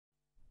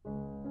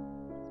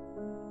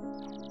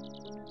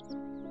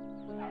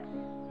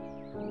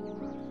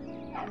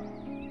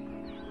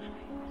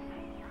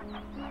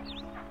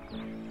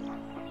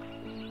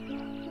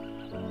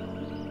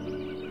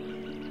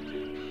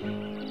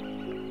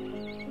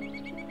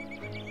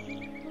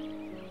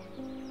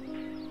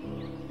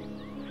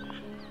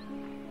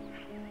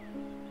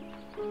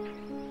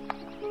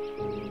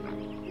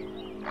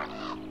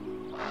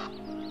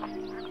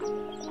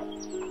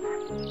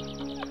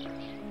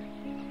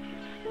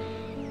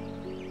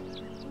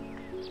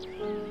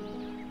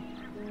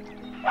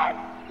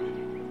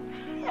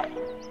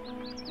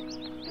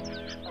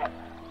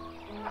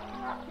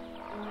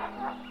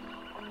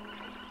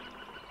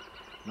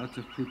Lots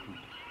of people.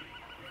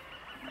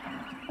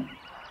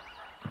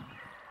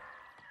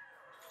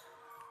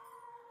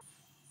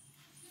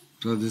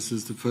 So this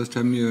is the first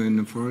time you're in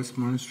a forest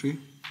monastery?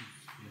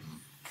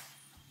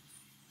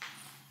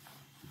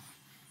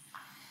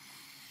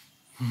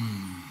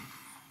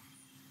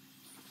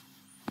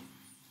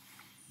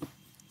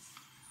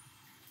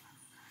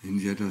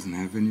 India doesn't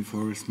have any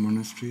forest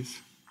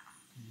monasteries.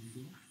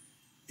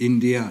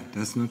 India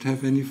does not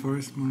have any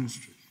forest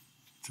monasteries.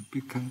 It's a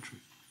big country.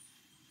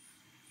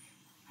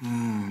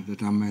 The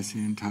Dhamma is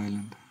here in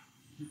Thailand.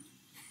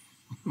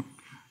 It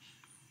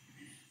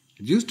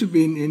used to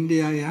be in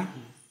India, yeah?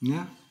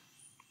 Yeah.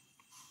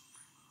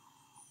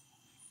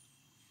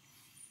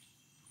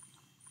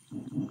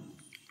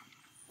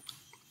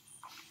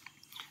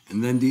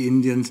 And then the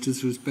Indians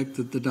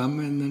disrespected the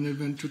Dhamma and then it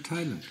went to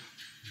Thailand.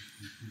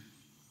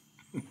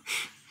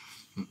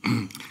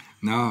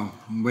 Now,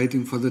 I'm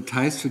waiting for the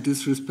Thais to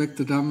disrespect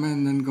the Dhamma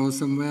and then go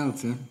somewhere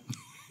else, yeah?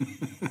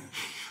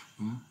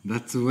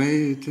 That's the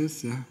way it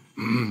is, yeah?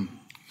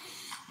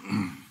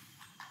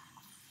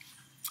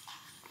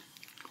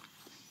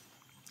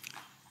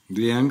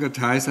 The younger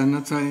Thais are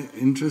not so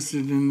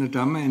interested in the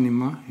Dhamma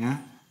anymore, yeah?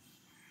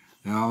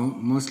 They are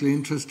mostly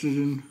interested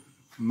in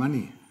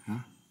money, yeah?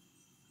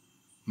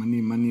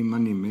 Money, money,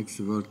 money makes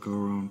the world go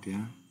around,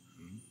 yeah?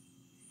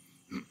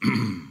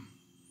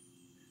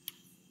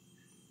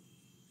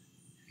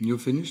 You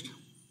finished?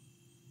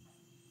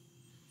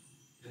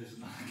 There's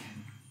not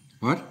again.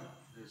 What?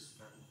 There's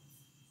that one.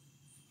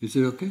 Is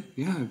it okay?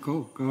 Yeah,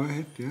 go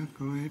ahead, yeah,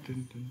 go ahead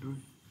and do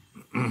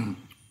it.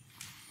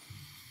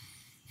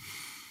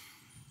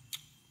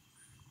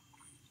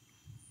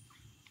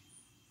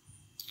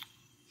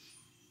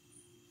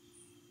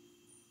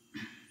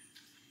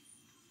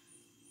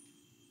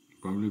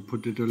 Probably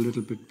put it a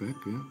little bit back,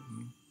 yeah?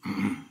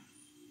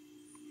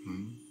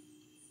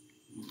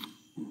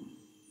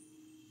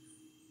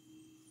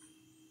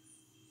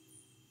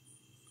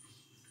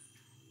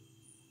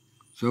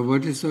 So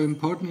what is so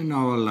important in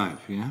our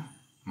life, yeah?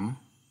 Huh?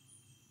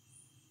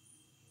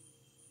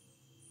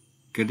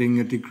 Getting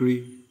a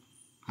degree,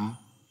 huh?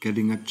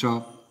 Getting a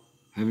job,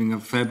 having a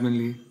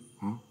family,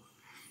 huh?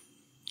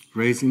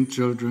 Raising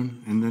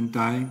children and then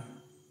dying.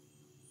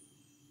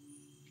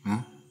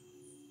 Huh?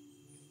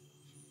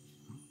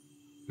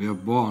 We are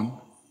born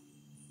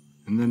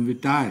and then we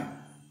die.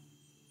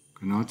 You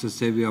can also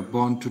say we are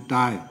born to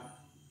die,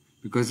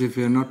 because if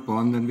we are not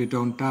born, then we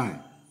don't die.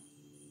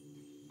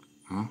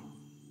 Huh?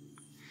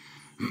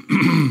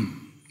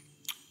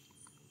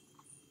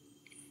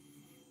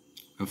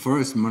 A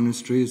forest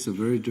monastery is a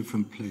very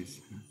different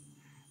place. Yeah?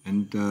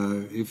 And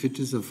if it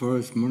is a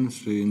forest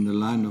monastery in the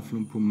line of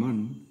Luang Pu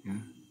Man,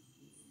 yeah,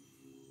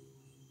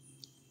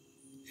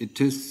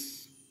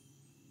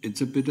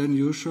 it's a bit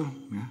unusual.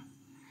 Yeah?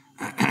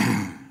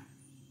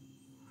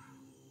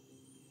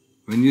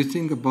 When you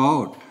think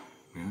about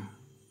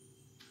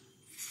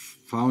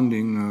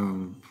founding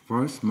a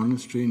forest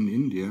monastery in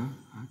India,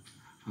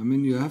 I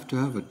mean, you have to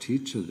have a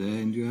teacher there,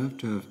 and you have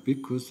to have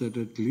bhikkhus that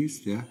at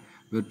least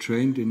were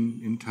trained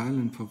in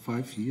Thailand for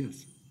 5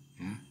 years.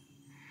 Yeah?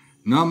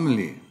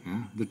 Normally,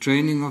 the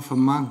training of a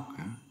monk,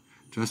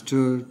 just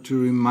to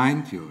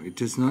remind you, it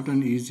is not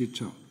an easy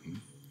job.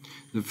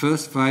 The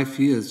first 5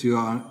 years you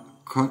are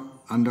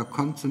under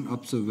constant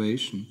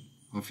observation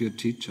of your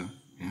teacher,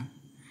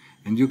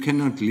 and you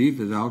cannot leave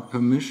without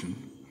permission.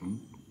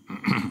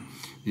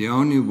 The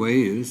only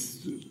way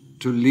is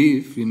to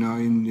leave,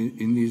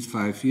 in these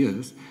 5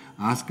 years,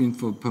 asking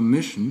for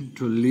permission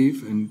to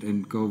leave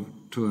and go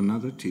to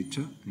another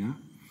teacher,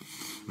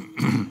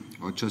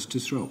 or just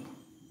disrobe.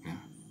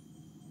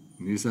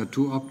 These are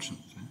two options.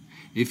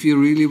 If you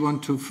really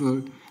want to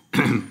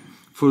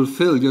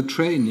fulfill your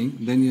training,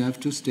 then you have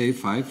to stay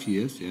 5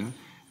 years,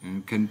 and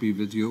it can be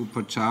with your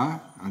upachara,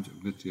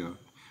 with your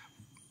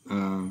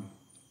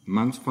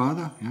monk's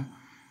father,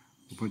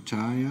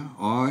 upachara,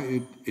 or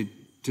it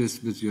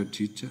is with your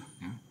teacher,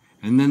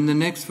 And then the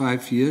next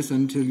 5 years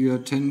until you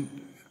have 10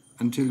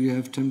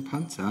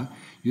 pansa,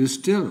 you're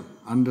still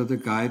under the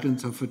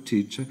guidance of a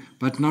teacher,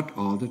 but not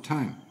all the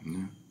time.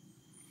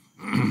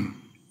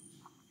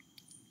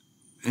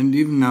 And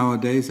even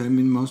nowadays, I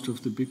mean, most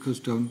of the bhikkhus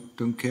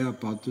don't care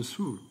about this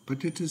rule,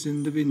 but it is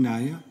in the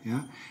Vinaya,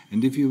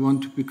 And if you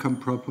want to become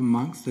proper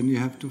monks, then you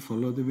have to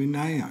follow the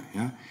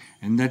Vinaya,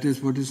 And that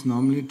is what is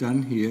normally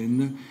done here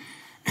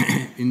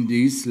in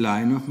these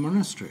line of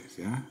monasteries,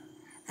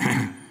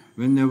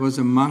 when there was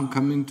a monk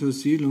coming to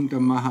see Lungta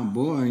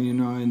Mahabo,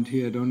 and he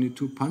had only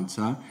 2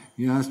 pansa,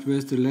 he asked,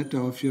 "Where's the letter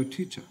of your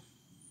teacher?"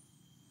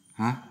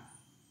 Huh?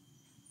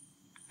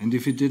 And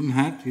if he didn't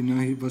have,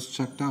 he was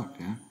chucked out.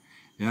 Yeah,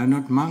 they are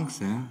not monks.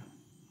 Yeah,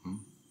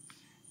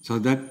 so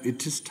that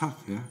it is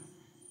tough. Yeah,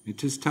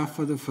 it is tough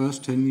for the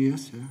first 10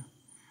 years.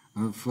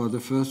 Yeah, for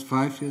the first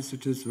 5 years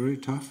it is very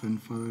tough,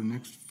 and for the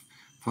next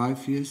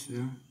 5 years,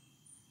 yeah,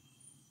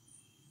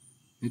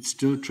 it's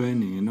still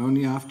training. And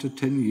only after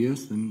 10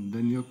 years,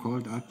 then you're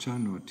called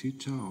Ajahn or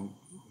teacher or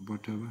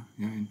whatever.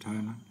 Yeah, in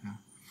Thailand. Yeah,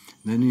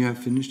 then you have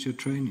finished your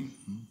training.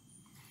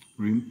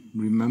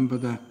 Remember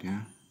that.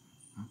 Yeah.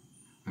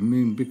 I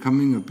mean,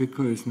 becoming a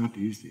bhikkhu is not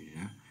easy.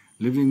 Yeah?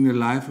 Living the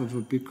life of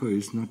a bhikkhu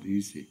is not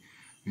easy.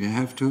 We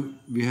have to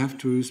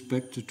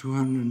respect the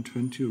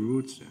 220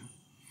 roots. Yeah?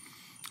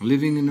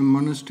 Living in a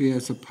monastery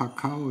as a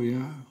pakao,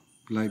 yeah,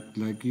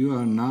 like you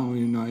are now,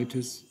 it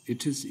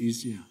is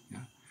easier.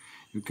 Yeah?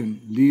 You can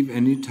leave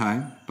any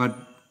time, but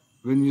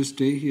when you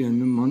stay here in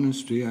the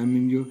monastery, I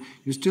mean,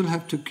 you still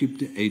have to keep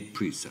the 8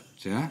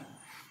 precepts. Yeah.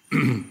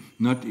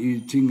 Not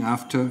eating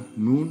after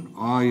noon,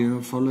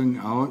 or following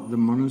out the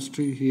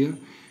monastery here.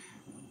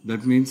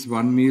 That means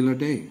 1 meal a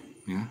day,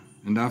 yeah.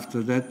 And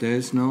after that,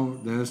 there's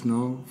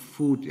no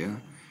food, yeah.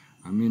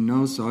 I mean,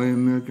 no soy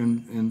milk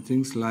and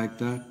things like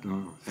that,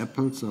 or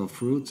apples or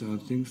fruits or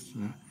things.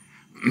 Yeah?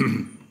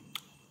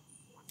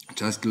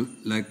 Just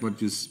like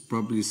what you've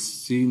probably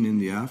seen in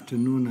the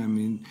afternoon. I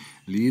mean,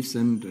 leaves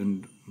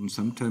and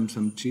sometimes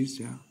some cheese,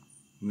 yeah.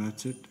 And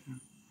that's it. Yeah?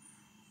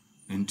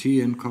 And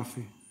tea and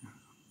coffee.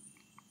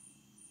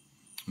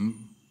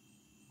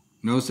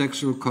 No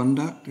sexual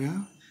conduct,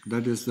 yeah.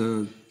 That is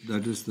then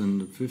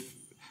the 5th,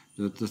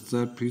 the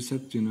 3rd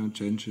precept,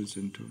 changes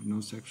into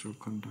no sexual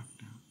conduct.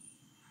 Yeah.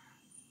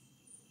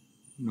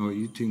 No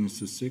eating is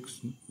the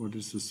 6th. What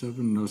is the 7th?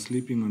 No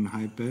sleeping on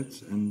high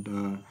beds, and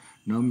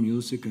no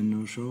music and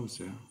no shows.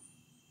 Yeah.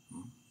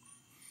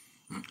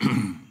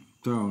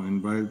 So,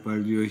 and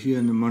while you're here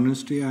in the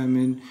monastery, I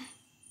mean,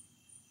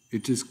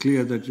 it is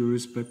clear that you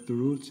respect the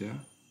rules. Yeah.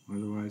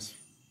 Otherwise,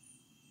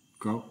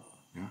 go.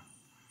 Yeah.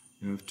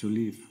 You have to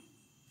leave.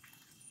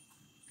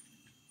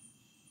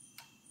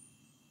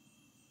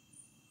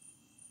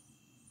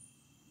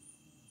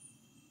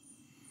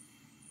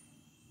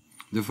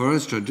 The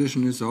forest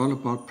tradition is all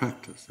about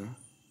practice. Huh?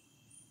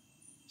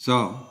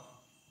 So,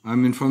 I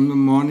mean, from the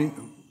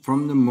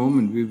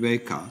moment we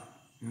wake up,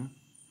 yeah,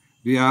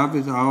 we are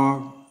with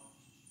our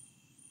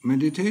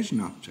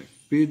meditation object,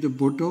 be it the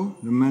Buddha,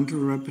 the mental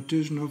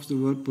repetition of the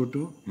word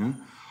Buddha, yeah,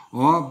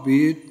 or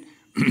be it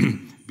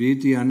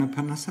the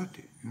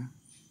Anapanasati. Yeah.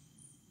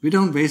 We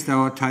don't waste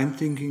our time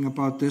thinking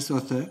about this or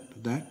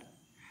that.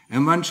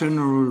 And one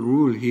general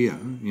rule here,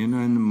 in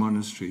the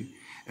monastery,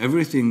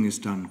 everything is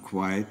done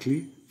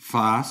quietly,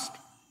 fast,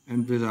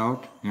 and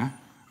without, yeah,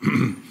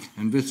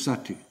 and with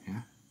sati,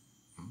 yeah.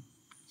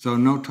 So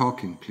no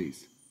talking,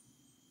 please.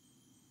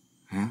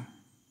 Yeah.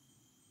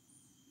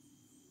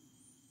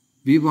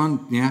 We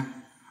want, yeah.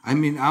 I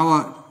mean,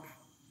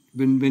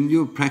 when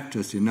you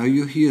practice,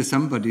 you hear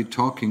somebody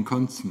talking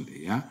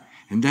constantly, yeah.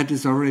 And that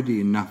is already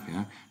enough,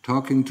 yeah.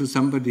 Talking to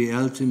somebody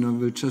else,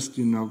 will just,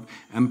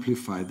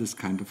 amplify this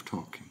kind of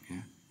talking,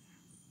 yeah.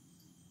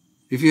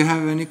 If you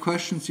have any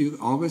questions, you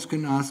always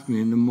can ask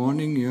me in the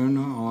morning,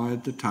 or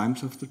at the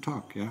times of the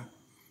talk, yeah.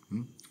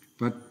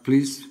 But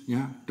please,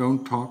 yeah,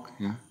 don't talk,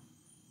 yeah.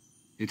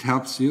 It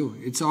helps you.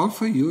 It's all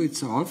for you.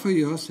 It's all for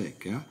your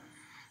sake, yeah.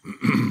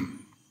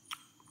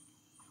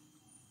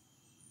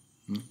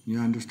 You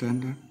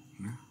understand that?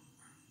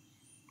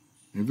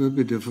 Yeah? It will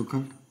be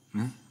difficult,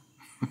 yeah.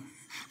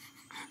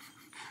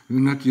 We're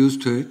not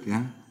used to it,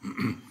 yeah.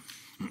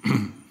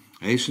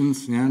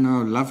 Asians,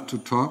 love to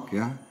talk,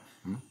 yeah.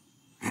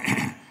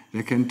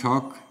 They can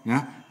talk,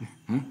 yeah.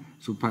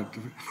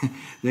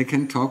 They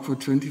can talk for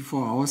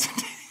 24 hours a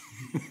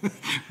day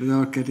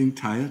without getting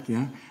tired,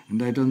 yeah.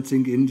 And I don't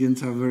think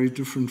Indians are very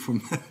different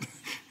from that,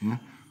 yeah.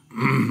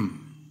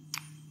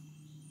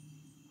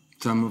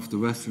 Some of the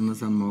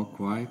Westerners are more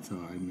quiet, so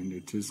I mean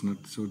it is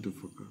not so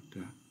difficult,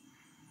 yeah.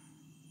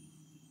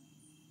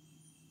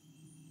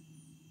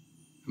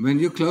 When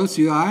you close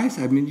your eyes,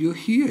 I mean, you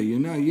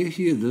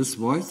hear this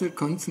voice that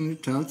constantly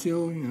tells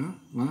you,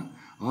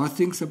 or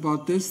thinks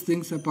about this,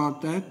 thinks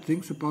about that,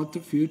 thinks about the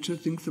future,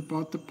 thinks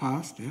about the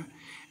past, yeah.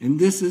 And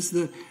this is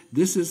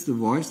the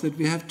voice that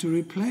we have to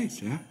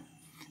replace, yeah.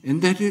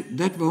 And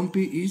that won't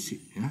be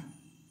easy, yeah.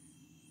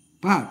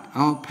 But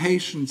our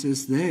patience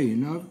is there,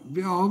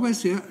 We are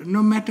always here,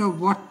 no matter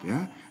what,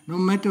 yeah. No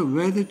matter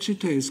where the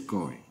chitta is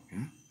going,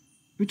 yeah.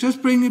 We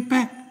just bring it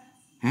back,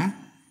 yeah.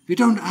 We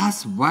don't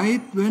ask why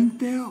it went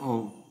there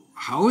or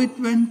how it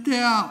went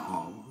there,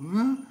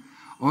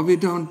 or we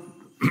don't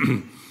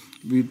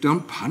we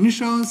don't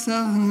punish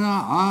ourselves.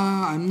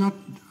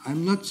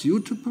 I'm not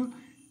suitable.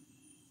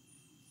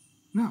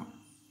 No,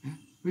 yeah?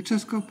 We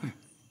just go back.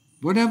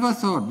 Whatever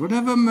thought,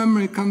 whatever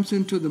memory comes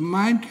into the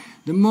mind,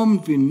 the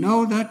moment we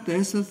know that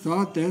there's a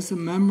thought, there's a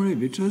memory,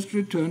 we just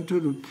return to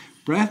the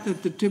breath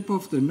at the tip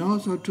of the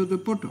nose or to the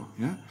Buddha.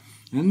 Yeah,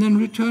 And then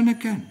return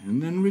again,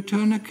 and then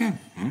return again.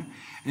 Yeah?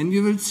 And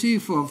you will see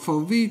for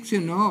weeks,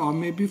 or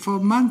maybe for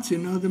months,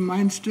 the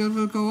mind still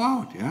will go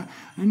out. Yeah?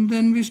 And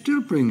then we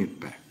still bring it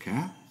back.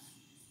 Yeah?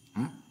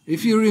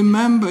 If you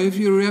remember,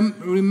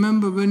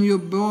 remember when you're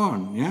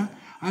born, yeah?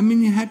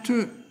 You had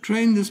to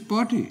train this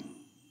body.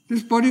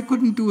 This body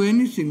couldn't do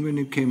anything when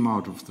it came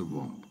out of the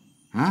womb.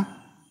 Huh?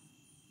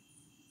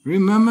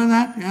 Remember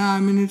that? Yeah,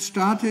 it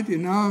started,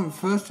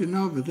 first,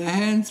 with the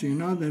hands,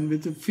 then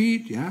with the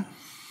feet, yeah?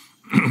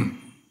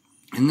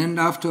 And then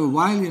after a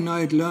while,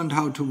 it learned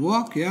how to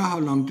walk, yeah? How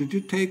long did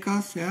it take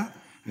us, yeah?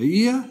 A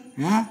year,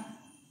 yeah?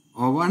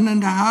 Or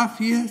 1.5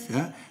 years,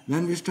 yeah?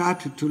 Then we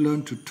started to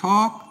learn to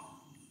talk,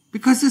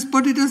 because this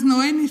body doesn't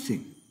know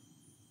anything.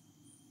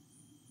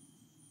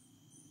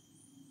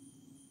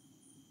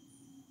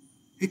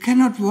 It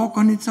cannot walk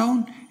on its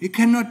own. It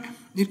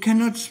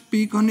cannot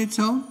speak on its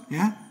own,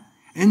 yeah?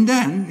 And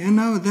then,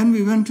 then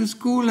we went to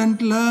school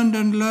and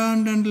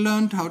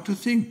learned how to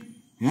think,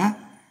 yeah?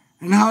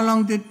 And how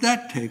long did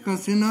that take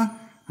us,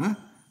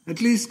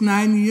 At least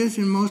 9 years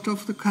in most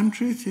of the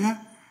countries, yeah?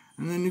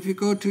 And then if you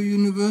go to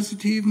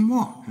university, even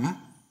more, yeah?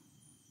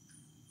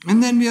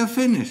 And then we are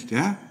finished,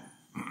 yeah?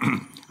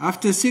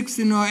 After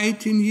 16 or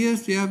 18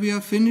 years, yeah, we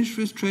are finished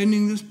with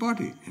training this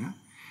body, yeah?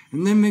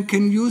 And then we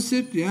can use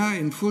it, yeah,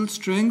 in full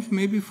strength,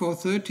 maybe for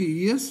 30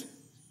 years.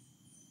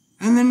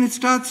 And then it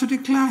starts to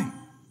decline.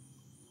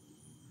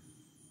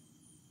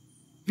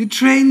 We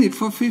train it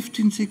for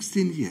 15,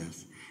 16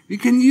 years. We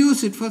can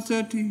use it for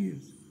 30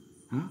 years.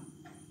 Huh?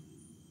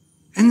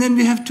 And then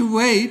we have to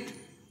wait,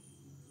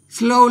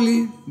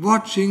 slowly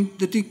watching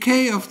the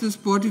decay of this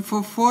body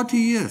for 40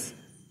 years.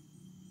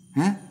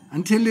 Huh?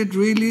 Until it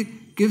really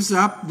gives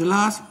up the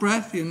last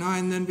breath,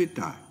 and then we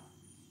die.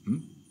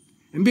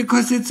 And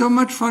because it's so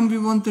much fun, we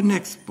want the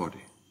next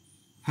body.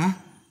 Huh?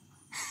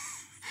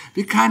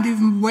 We can't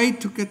even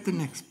wait to get the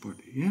next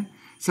body. Yeah?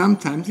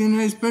 Sometimes,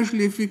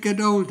 especially if we get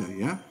older,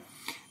 yeah?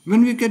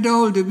 When we get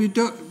older, we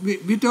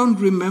don't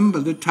remember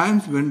the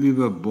times when we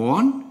were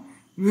born.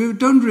 We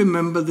don't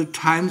remember the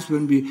times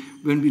when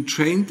we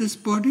trained this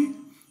body,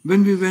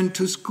 when we went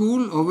to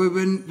school, or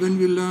when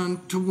we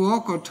learned to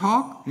walk or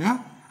talk. Yeah?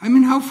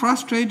 How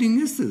frustrating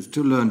is this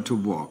to learn to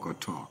walk or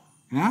talk?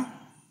 Yeah?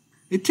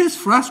 It is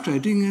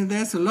frustrating, and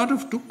there's a lot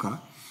of dukkha.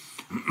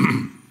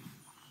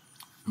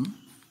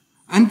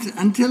 And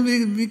until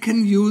we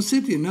can use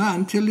it,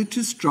 until it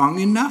is strong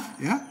enough,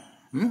 yeah?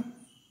 Yeah?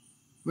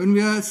 When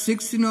we are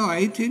 16 or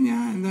 18,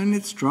 yeah, and then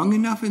it's strong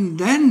enough, and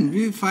then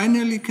we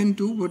finally can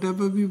do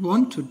whatever we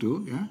want to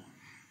do, yeah?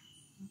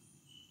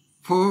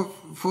 For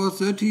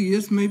 30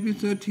 years, maybe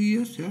 30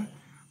 years, yeah?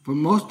 For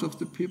most of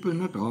the people,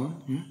 not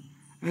all, yeah?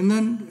 And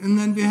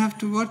then we have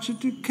to watch it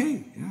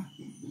decay, yeah?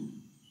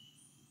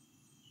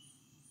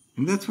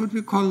 And that's what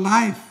we call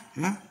life,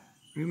 yeah?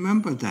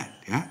 Remember that,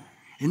 yeah?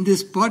 And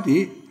this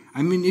body,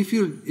 if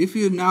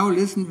you now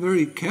listen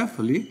very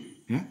carefully,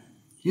 yeah,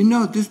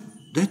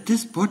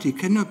 this body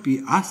cannot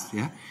be us,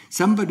 yeah?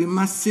 Somebody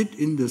must sit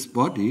in this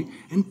body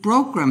and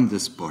program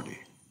this body,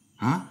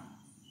 huh?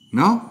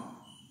 No?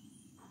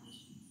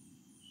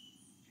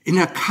 In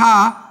a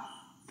car,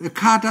 the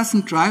car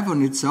doesn't drive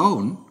on its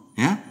own,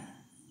 yeah?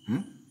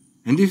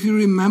 And if you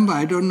remember,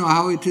 I don't know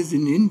how it is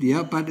in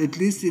India, but at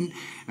least in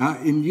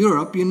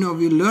Europe, we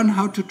learn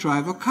how to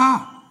drive a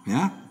car,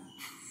 yeah?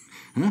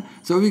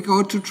 So we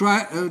go to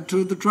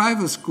the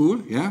driver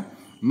school, yeah?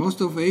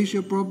 Most of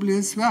Asia probably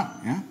as well,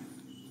 yeah?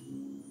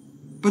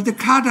 But the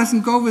car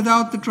doesn't go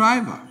without the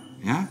driver,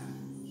 yeah?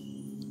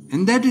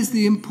 And that is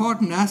the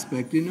important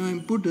aspect, in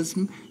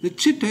Buddhism. The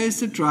chitta is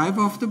the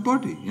driver of the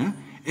body, yeah?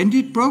 And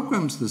it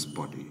programs this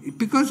body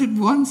because it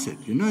wants it,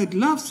 it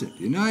loves it,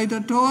 it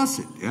adores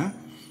it, yeah?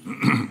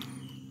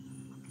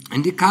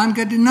 And you can't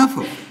get enough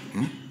of it.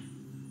 Yeah?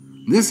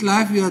 This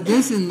life we are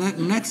this, in the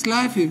next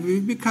life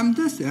we become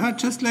this. Yeah?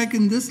 Just like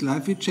in this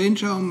life we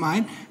change our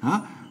mind.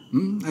 Huh?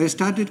 I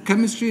studied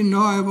chemistry,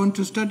 no, I want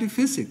to study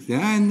physics.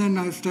 Yeah? And then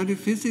I study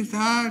physics,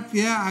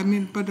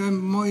 but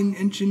I'm more in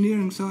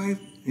engineering, so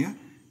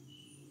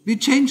we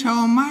change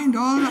our mind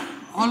all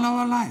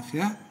our life.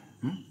 Yeah?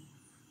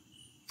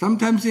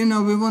 Sometimes, we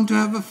want to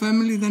have a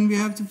family, then we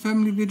have the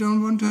family, we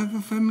don't want to have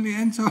a family,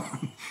 and so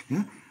on.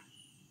 Yeah?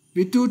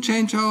 We do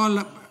change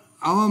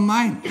our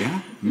mind,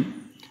 yeah?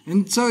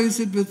 And so is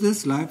it with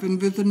this life,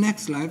 and with the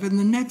next life, and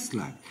the next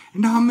life.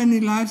 And how many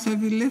lives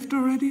have we lived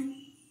already?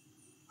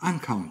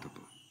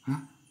 Uncountable.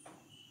 Huh?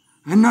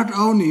 And not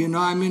only,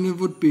 it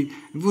would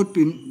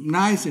be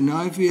nice,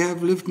 if we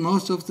have lived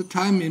most of the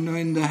time,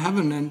 in the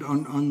heaven and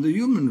on the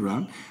human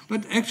realm,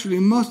 but actually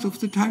most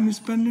of the time we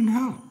spend in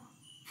hell.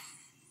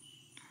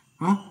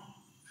 Huh?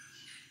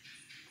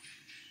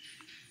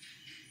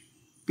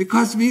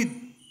 Because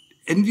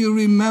and you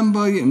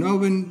remember,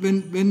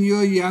 when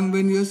you're young,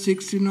 when you're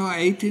 16 or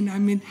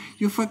 18,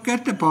 you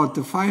forget about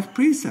the 5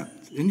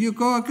 precepts, and you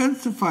go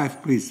against the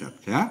 5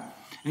 precepts, yeah?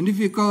 And if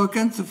you go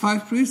against the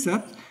 5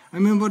 precepts,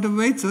 what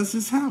awaits us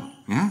is hell,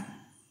 yeah?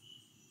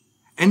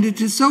 And it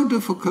is so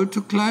difficult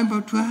to climb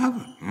up to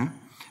heaven, yeah?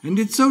 And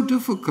it's so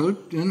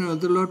difficult,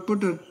 the Lord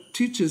Buddha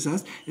teaches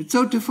us, it's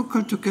so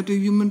difficult to get a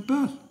human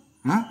birth.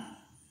 Huh?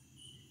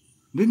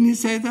 Didn't he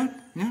say that?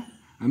 Yeah.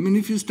 I mean,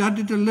 if you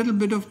studied a little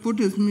bit of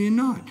Buddhism, you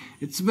know it.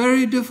 It's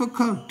very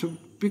difficult to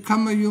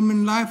become a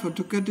human life or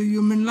to get a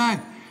human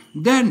life.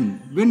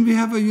 Then, when we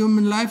have a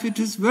human life, it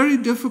is very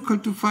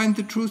difficult to find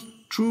the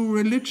true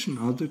religion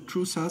or the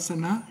true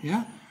sasana.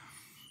 Yeah.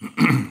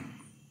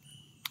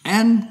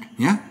 And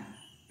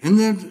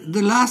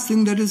the last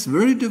thing that is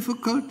very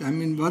difficult, I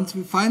mean, once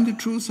we find the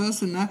true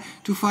sasana,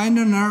 to find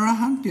an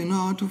arahant,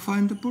 or to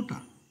find the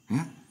Buddha.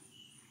 Yeah?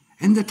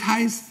 And the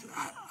Thais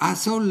are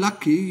so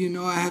lucky,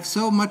 I have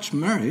so much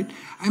merit.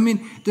 I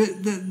mean,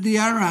 the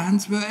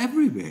arahants were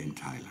everywhere in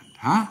Thailand.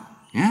 Huh?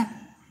 Yeah?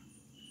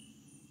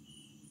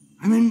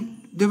 I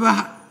mean, there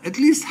were at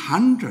least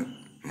 100.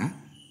 Yeah?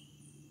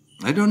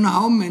 I don't know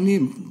how many,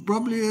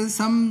 probably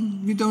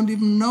some we don't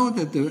even know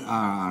that there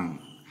are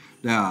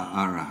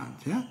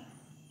arahants. Yeah?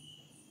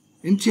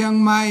 In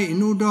Chiang Mai, in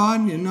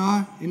Udon, in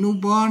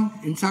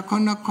Ubon, in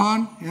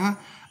Sakonnakorn, yeah,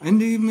 and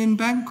even in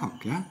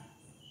Bangkok, yeah,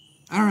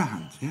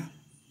 arahants, yeah.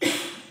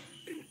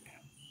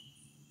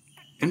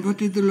 And what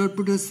did the Lord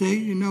Buddha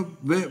say?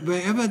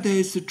 Wherever there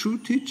is the true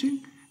teaching,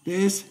 there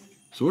is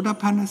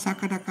Sotapanna,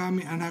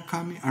 Sakadagami,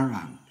 Anagami,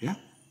 Arahant, yeah.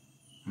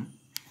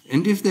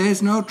 And if there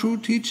is no true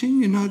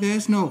teaching, there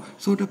is no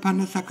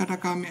Sotapanna,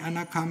 Sakadagami,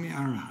 Anagami,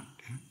 Arahant.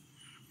 Yeah?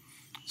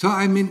 So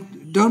I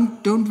mean,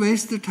 don't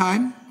waste the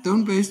time.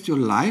 Don't waste your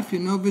life,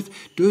 with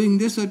doing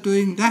this or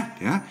doing that.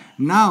 Yeah.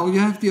 Now you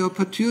have the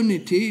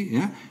opportunity.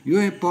 Yeah. You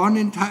are born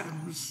in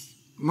Thailand.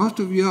 Most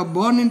of you are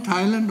born in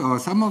Thailand, or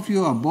some of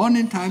you are born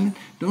in Thailand.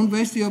 Don't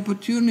waste the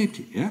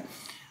opportunity. Yeah.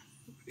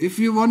 If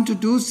you want to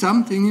do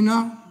something,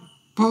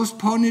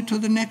 postpone it to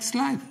the next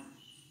life.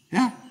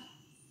 Yeah.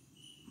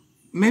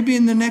 Maybe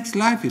in the next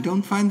life you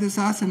don't find this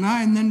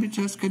asana, and then we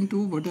just can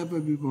do whatever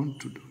we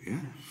want to do. Yeah.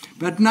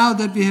 But now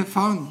that we have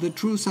found the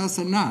true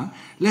sasana,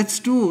 let's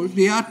do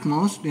the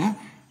utmost. Yeah.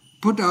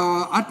 Put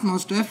our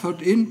utmost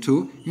effort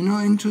into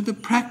the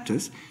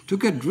practice to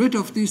get rid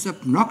of these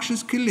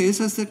obnoxious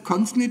kilesas that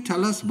constantly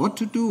tell us what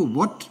to do,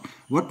 what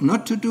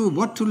not to do,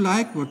 what to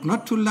like, what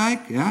not to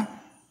like. Yeah.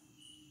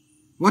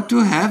 What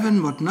to have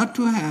and what not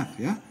to have.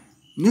 Yeah.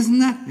 Isn't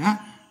that? Yeah.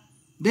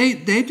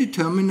 They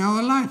determine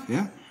our life.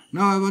 Yeah.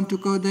 Now I want to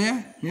go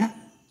there, yeah?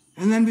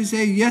 And then we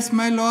say, yes,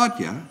 my Lord,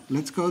 yeah,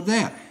 let's go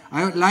there.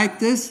 I like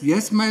this,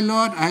 yes, my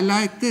Lord, I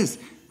like this.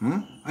 Huh?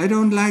 I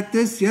don't like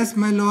this, yes,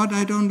 my Lord,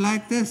 I don't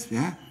like this,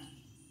 yeah?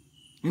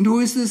 And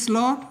who is this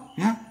Lord?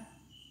 Yeah?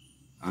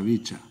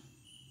 Avijja.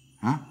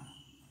 Huh?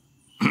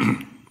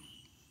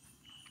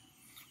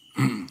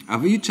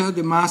 Avijja,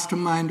 the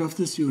mastermind of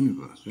this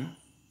universe, yeah?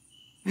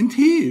 And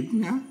he,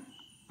 yeah?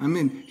 I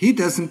mean, he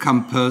doesn't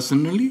come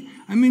personally.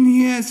 I mean,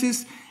 he has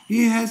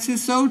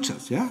his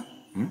soldiers, yeah?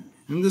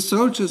 And the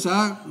soldiers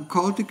are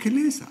called the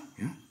kilesa,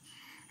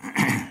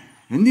 yeah?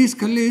 And these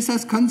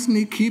kilesas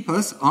constantly keep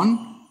us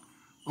on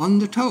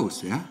the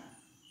toes, yeah?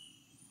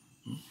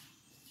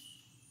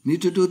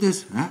 Need to do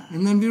this, yeah?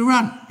 And then we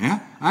run, yeah?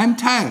 I'm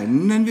tired,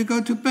 and then we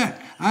go to bed.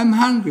 I'm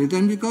hungry,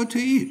 then we go to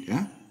eat,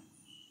 yeah?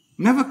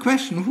 Never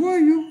question, who are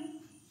you?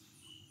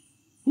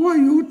 Who are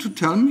you to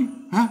tell me,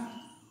 huh?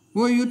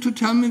 Who are you to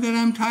tell me that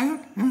I'm tired,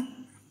 yeah?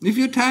 If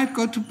you're tired,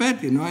 go to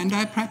bed, and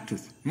I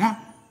practice. Yeah?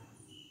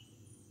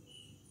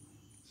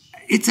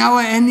 It's our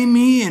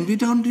enemy, and we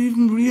don't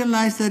even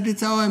realize that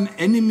it's our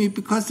enemy,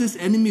 because this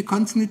enemy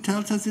constantly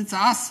tells us it's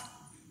us.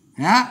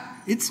 Yeah?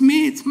 It's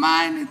me, it's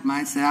mine, it's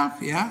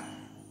myself. Yeah?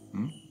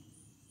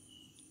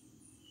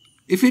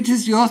 If it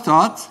is your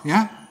thoughts,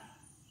 yeah,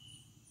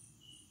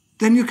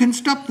 then you can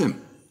stop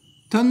them.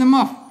 Turn them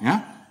off.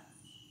 Yeah?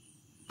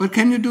 But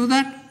can you do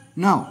that?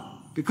 No,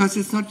 because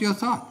it's not your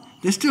thought.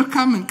 They still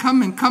come and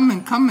come and come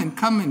and come and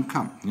come and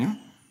come. Yeah?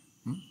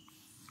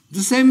 The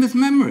same with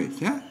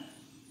memories. Yeah?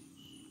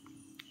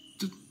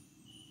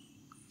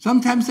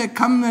 Sometimes they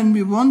come when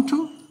we want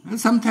to.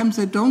 Sometimes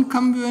they don't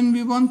come when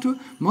we want to.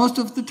 Most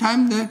of the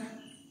time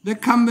they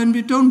come when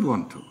we don't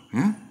want to.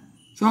 Yeah?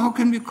 So how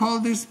can we call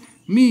this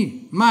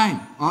me,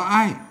 mine, or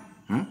I?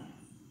 Yeah?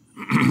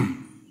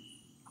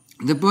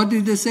 The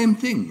body, the same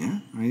thing. Yeah?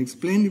 I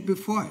explained it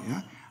before.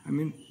 Yeah? I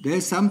mean,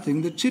 there's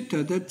something, the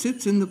chitta, that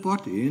sits in the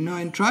body,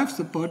 and drives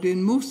the body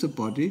and moves the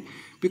body,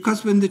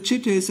 because when the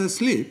chitta is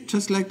asleep,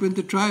 just like when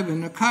the driver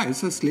in a car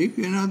is asleep,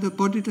 the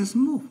body doesn't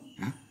move.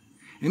 Yeah?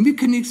 And we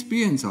can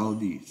experience all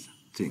these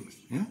things.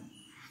 Yeah?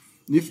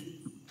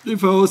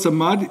 If our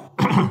samadhi,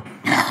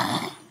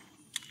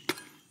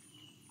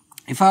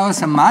 if our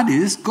samadhi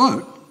is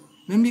good,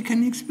 then we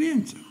can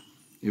experience it.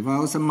 If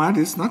our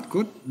samadhi is not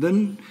good,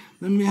 then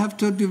we have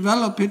to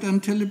develop it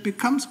until it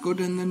becomes good,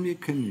 and then we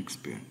can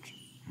experience it.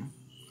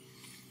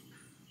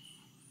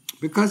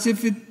 Because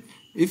if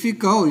you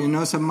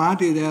go,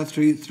 samadhi, there are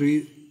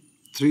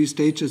three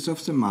stages of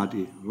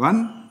samadhi.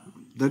 One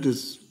that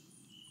is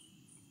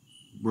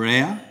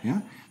rare,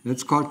 yeah,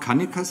 that's called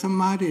kanika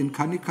samadhi, and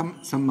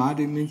kanika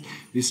samadhi means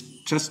we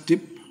just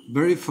dip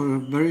for a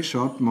very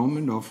short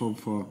moment, or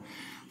for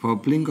a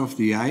blink of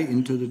the eye,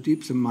 into the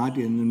deep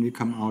samadhi, and then we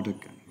come out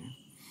again.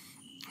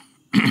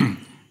 Yeah?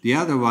 The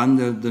other one,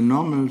 the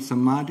normal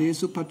samadhi,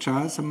 is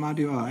upachara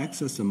samadhi or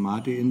access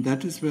samadhi, and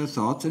that is where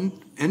thoughts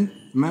and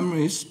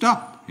memories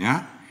stop.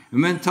 Yeah?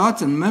 And when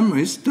thoughts and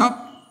memories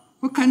stop,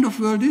 what kind of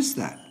world is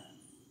that?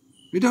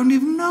 We don't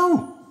even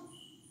know.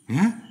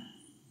 Yeah?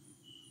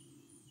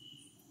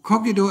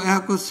 Cogito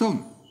ergo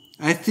sum.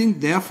 I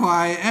think, therefore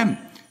I am.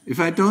 If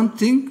I don't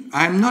think,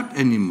 I am not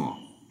anymore.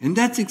 And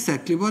that's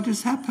exactly what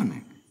is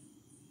happening.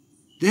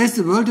 There's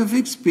the world of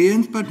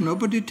experience, but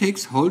nobody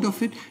takes hold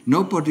of it.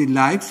 Nobody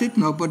likes it.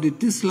 Nobody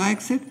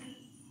dislikes it.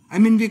 I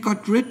mean, we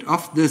got rid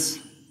of this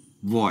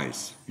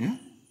voice, yeah,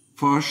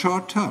 for a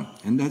short term.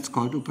 And that's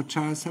called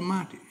upachara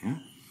samadhi. Yeah?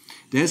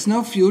 There's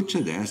no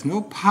future. There's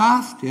no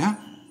past. Yeah?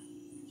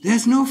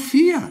 There's no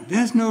fear.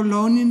 There's no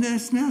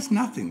loneliness. There's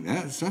nothing.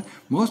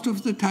 Most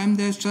of the time,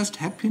 there's just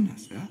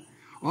happiness. Yeah?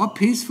 Or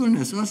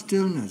peacefulness or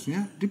stillness.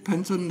 Yeah?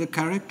 Depends on the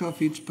character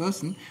of each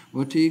person,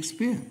 what he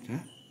experienced. Yeah?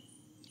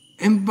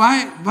 And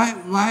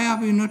why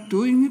are we not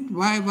doing it?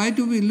 Why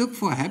do we look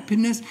for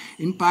happiness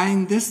in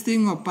buying this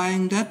thing or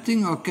buying that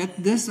thing or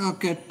get this or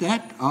get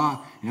that? Or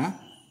yeah?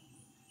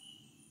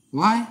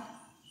 Why?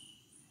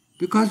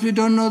 Because we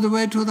don't know the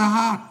way to the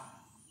heart.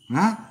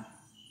 Yeah?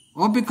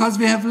 Or because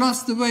we have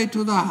lost the way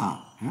to the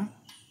heart. Yeah?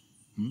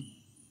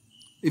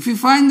 If we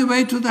find the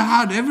way to the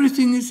heart,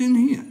 everything is in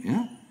here.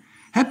 Yeah?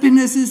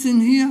 Happiness is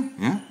in here.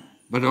 Yeah?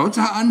 But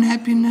also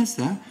unhappiness.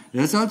 Yeah?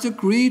 There's also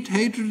greed,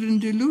 hatred,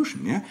 and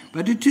delusion. Yeah?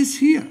 But it is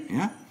here.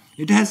 Yeah?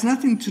 It has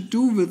nothing to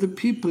do with the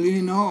people,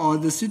 or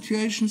the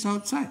situations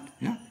outside.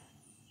 Yeah?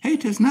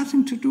 Hate has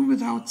nothing to do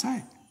with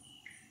outside.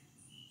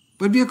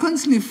 But we are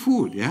constantly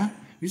fooled. Yeah?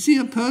 We see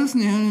a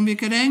person and we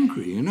get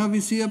angry. We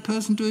see a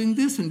person doing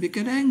this and we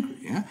get angry.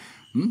 Yeah?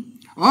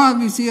 Or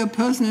we see a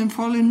person and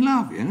fall in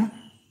love.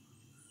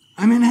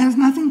 I mean, it has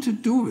nothing to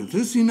do with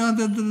this.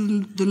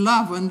 The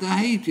love and the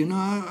hate,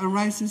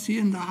 arises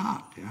here in the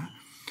heart. Yeah?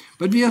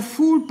 But we are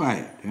fooled by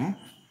it. Yeah?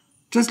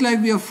 Just like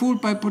we are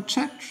fooled by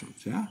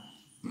projections. Yeah?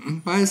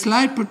 By a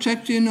slight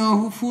projection,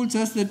 who fools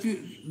us that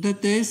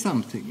there is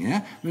something.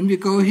 Yeah? When we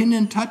go in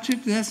and touch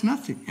it, there's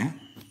nothing. Yeah?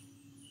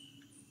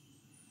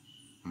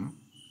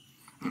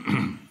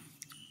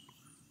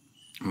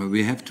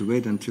 We have to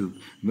wait until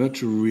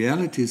virtual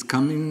reality is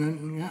coming,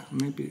 and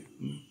maybe.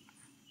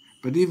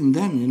 But even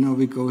then,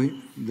 we go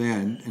there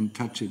and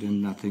touch it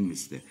and nothing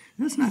is there.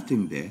 There's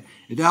nothing there.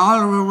 It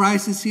all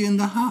arises here in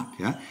the heart.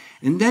 Yeah?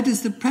 And that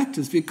is the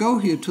practice. We go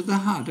here to the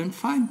heart and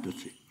find the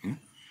thing. Yeah?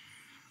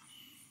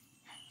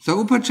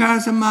 So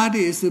upachara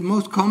samadhi is the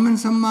most common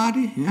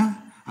samadhi. Yeah?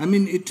 I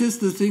mean, it is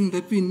the thing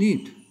that we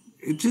need.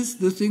 It is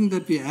the thing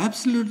that we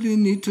absolutely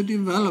need to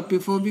develop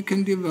before we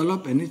can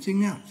develop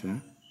anything else. Yeah?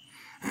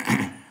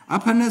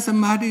 Apana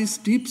samadhi is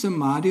deep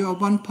samadhi or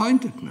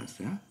one-pointedness.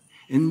 Yeah?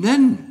 And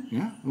then,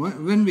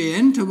 when we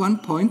enter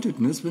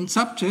one-pointedness, when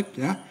subject,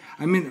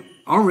 I mean,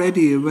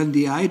 already when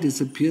the I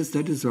disappears,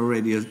 that is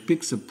already a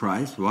big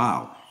surprise.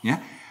 Wow.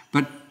 Yeah?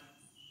 But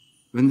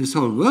when this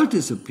whole world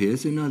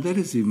disappears, that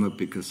is even a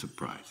bigger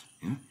surprise.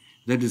 Yeah?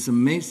 That is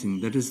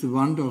amazing. That is the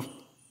wonder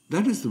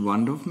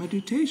of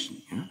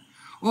meditation. Yeah?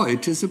 Or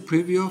it is a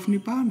preview of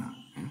Nibbana.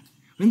 Yeah?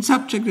 When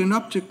subject and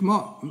object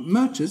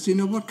merges,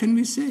 what can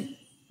we say?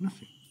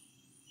 Nothing.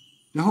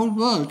 The whole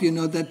world,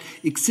 that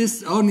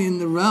exists only in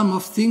the realm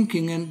of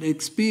thinking and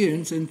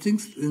experience and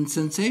things and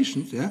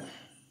sensations,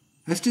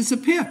 has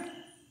disappeared.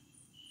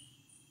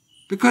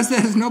 Because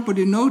there is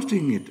nobody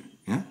noting it.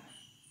 Yeah?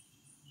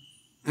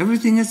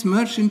 Everything has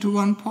merged into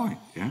one point.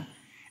 Yeah?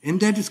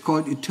 And that is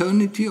called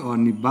eternity or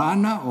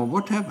Nibbana or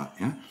whatever.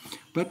 Yeah?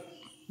 But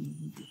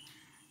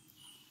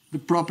the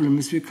problem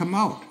is we come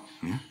out.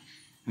 Yeah?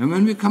 And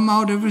when we come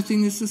out,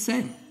 everything is the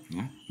same.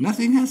 Yeah?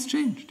 Nothing has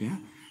changed. Yeah?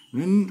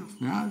 Then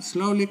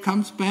slowly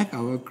comes back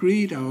our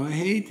greed, our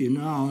hate,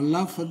 our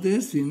love for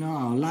this,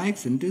 our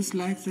likes and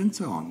dislikes and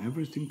so on.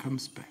 Everything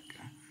comes back.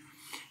 Yeah?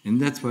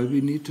 And that's why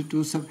we need to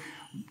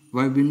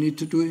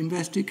do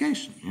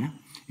investigation. Yeah?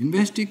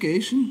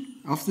 Investigation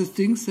of the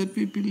things that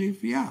we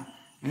believe we are.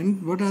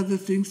 And what are the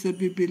things that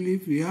we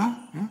believe we are?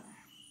 Yeah?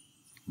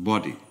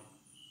 Body.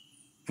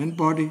 And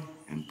body,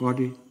 and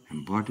body,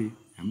 and body,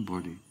 and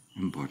body,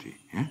 and body.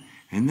 Yeah?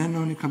 And then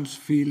only comes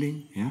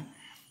feeling, yeah?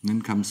 And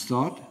then comes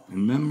thought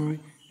and memory,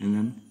 and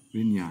then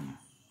vijnana.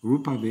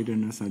 Rupa,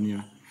 Vedana,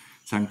 Sanya,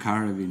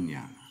 Sankhara,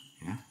 vijnana.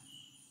 Yeah?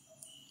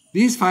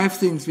 These 5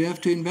 things we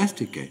have to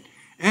investigate.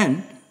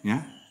 And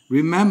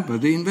remember,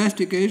 the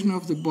investigation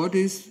of the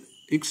body is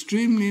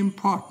extremely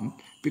important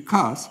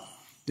because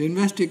the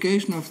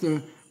investigation of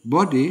the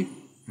body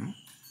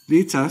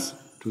leads us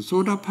to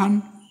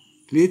Sotapanna,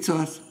 leads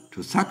us to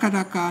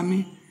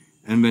Sakadagami,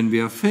 and when we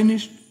are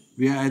finished,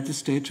 we are at the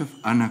stage of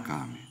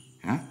Anagami.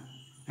 Yeah?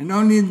 And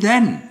only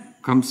then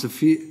comes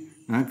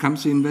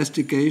the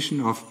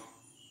investigation of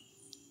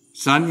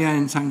Sanya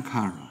and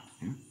Sankhara.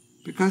 Yeah?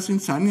 Because in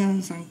Sanya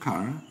and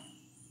Sankhara,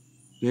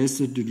 there is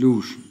a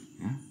delusion.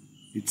 Yeah?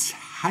 It's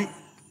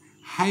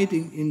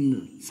hiding in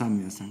the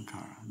Sanya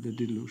Sankhara, the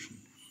delusion.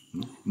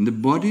 Yeah? And the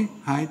body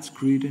hides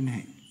greed and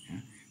hate,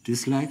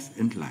 dislikes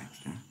and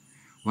likes.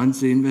 Once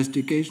the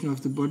investigation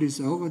of the body is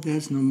over,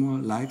 there's no more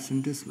likes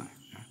and dislikes.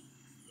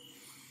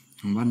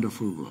 A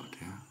wonderful word,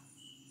 yeah.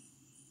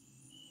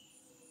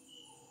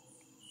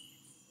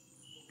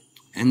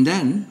 And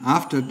then,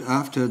 after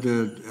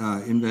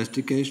the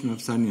investigation of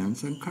Sanya and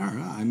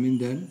Sankara, I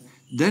mean,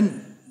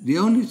 then the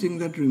only thing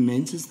that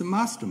remains is the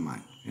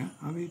mastermind, yeah,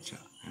 avijja.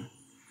 Yeah?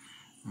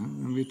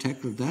 And we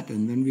tackle that,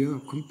 and then we are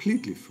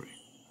completely free.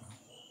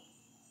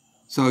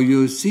 So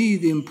you see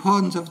the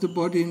importance of the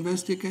body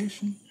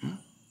investigation. Yeah?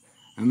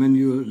 And when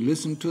you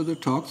listen to the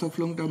talks of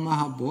Lungta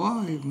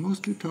Mahabua, he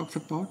mostly talks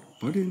about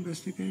body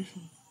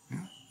investigation.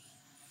 Yeah?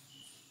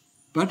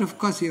 But of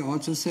course, he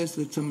also says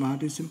that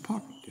samadhi is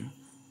important. Yeah?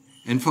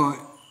 And for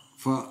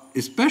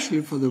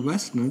especially for the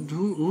Westerners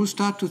who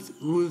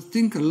who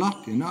think a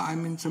lot, I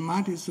mean,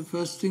 samadhi is the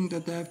first thing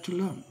that they have to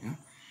learn. Yeah?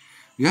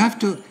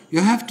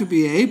 You have to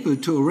be able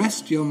to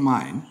arrest your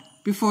mind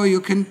before you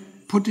can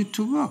put it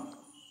to work.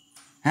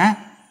 Huh?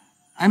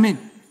 I mean,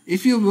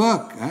 if you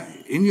work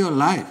in your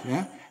life,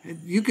 yeah,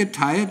 you get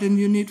tired and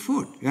you need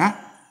food. Yeah.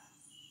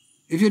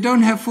 If you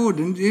don't have food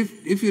and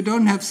if you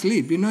don't have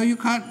sleep, you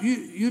can't.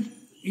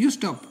 You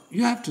stop.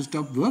 You have to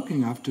stop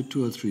working after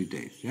 2 or 3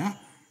 days. Yeah.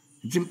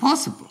 It's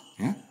impossible.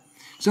 Yeah.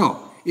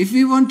 So if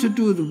we want to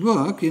do the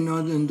work,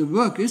 then the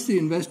work is the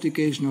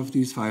investigation of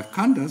these 5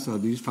 khandhas or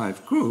these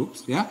 5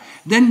 groups. Yeah.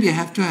 Then we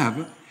have to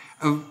have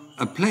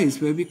a place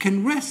where we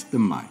can rest the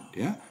mind.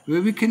 Yeah.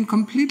 Where we can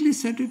completely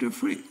set it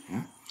free.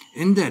 Yeah.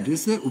 And that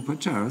is the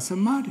upachara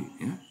samadhi.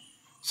 Yeah.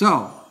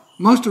 So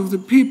most of the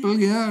people,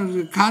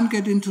 they can't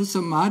get into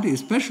samadhi,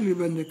 especially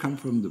when they come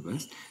from the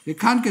West. They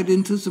can't get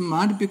into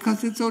samadhi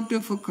because it's so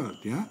difficult.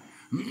 Yeah.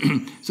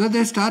 So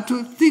they start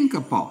to think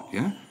about.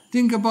 Yeah.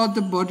 Think about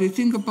the body,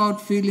 think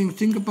about feeling,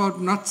 think about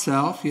not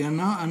self,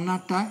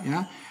 anatta,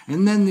 yeah?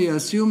 And then they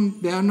assume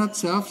they are not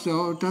self,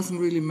 so it doesn't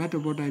really matter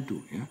what I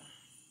do, yeah?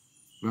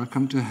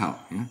 Welcome to hell,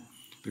 yeah?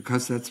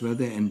 Because that's where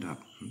they end up.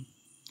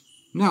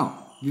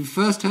 Now, we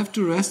first have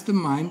to rest the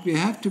mind, we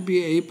have to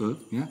be able,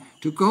 yeah,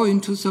 to go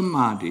into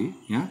samadhi,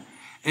 yeah?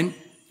 And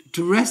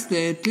to rest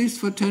there at least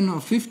for 10 or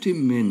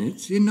 15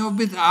 minutes,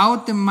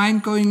 without the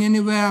mind going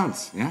anywhere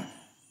else, yeah?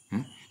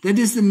 That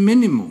is the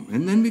minimum,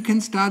 and then we can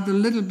start a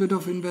little bit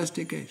of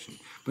investigation.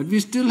 But we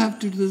still have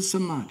to do the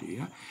samadhi,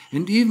 yeah?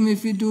 And even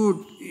if we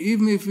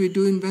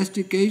do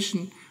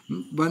investigation,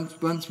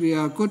 once we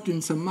are good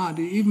in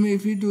samadhi, even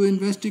if we do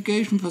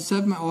investigation for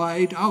 7 or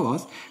 8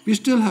 hours, we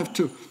still have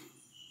to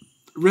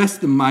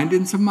rest the mind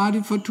in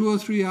samadhi for 2 or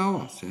 3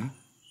 hours, yeah?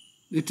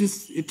 It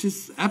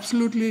is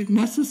absolutely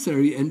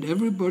necessary, and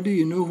everybody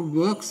who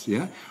works,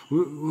 yeah,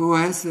 who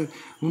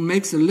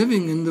makes a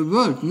living in the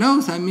world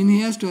knows. I mean,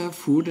 he has to have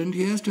food and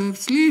he has to have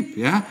sleep,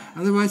 yeah.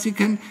 Otherwise,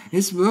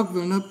 his work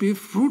will not be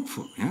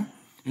fruitful, yeah.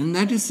 And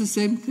that is the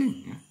same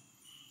thing, yeah.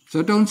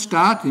 So don't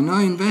start,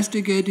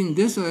 investigating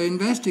this or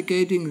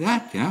investigating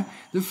that, yeah.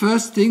 The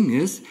first thing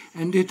is,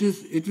 and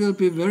it will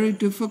be very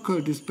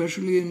difficult,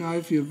 especially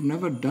if you've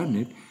never done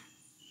it,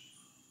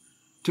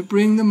 to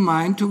bring the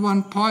mind to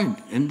one point,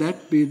 and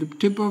that be the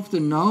tip of the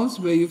nose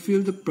where you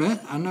feel the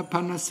breath,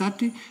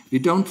 anapanasati. We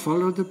don't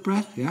follow the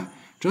breath, yeah?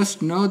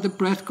 Just know the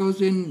breath goes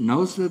in,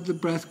 knows that the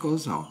breath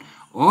goes out.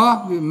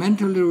 Or we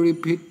mentally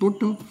repeat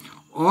Bhutto,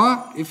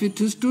 or if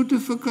it is too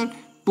difficult,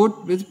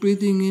 Bhut with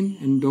breathing in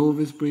and Do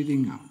with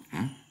breathing out.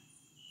 Yeah?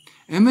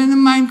 And when the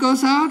mind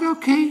goes out,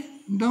 okay,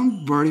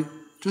 don't worry,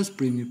 just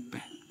bring it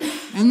back.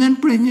 And then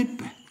bring it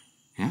back,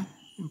 yeah?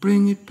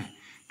 Bring it back.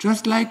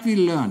 Just like we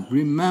learned,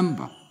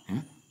 remember,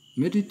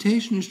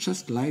 meditation is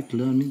just like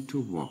learning to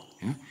walk.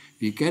 Yeah?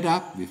 We get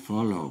up, we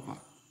fall over.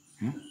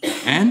 Yeah?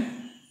 And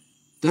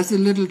does the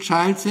little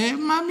child say,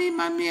 Mommy,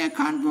 I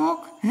can't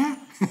walk? Yeah?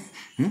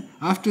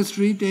 After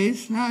 3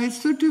 days, no,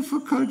 it's so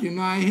difficult,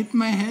 I hit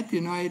my head,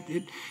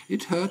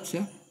 it hurts.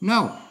 Yeah?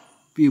 No,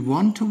 we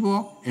want to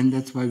walk, and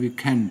that's why we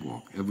can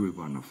walk, every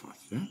one of us.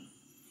 Yeah?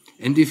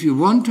 And if you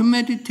want to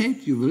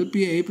meditate, you will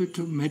be able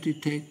to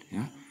meditate.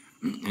 Yeah?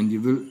 And you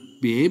will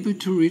be able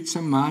to reach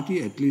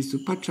samadhi, at least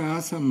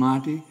upachara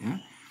samadhi. Yeah?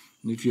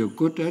 And if you're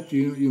good at,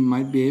 you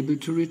might be able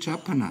to reach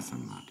appana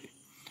samadhi.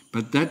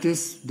 But that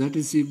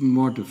is even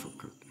more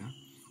difficult. Yeah?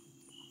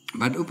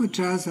 But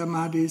upachara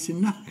samadhi is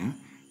enough. Yeah?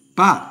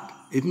 But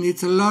it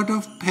needs a lot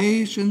of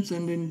patience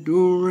and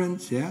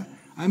endurance. Yeah?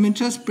 I mean,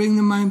 just bring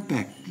the mind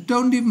back.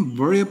 Don't even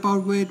worry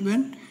about where it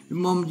went. The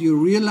moment you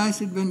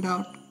realize it went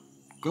out,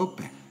 go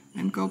back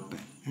and go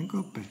back and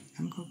go back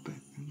and go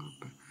back and go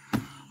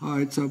back. Oh,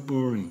 it's so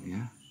boring.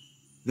 Yeah.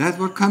 That's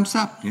what comes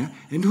up, yeah?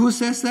 And who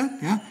says that?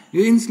 Yeah?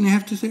 You instantly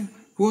have to say,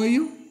 who are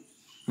you?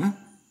 Huh?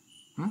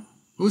 Huh?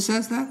 Who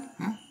says that?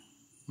 Huh?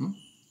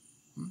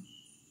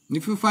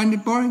 If you find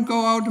it boring,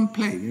 go out and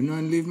play,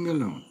 and leave me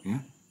alone, yeah?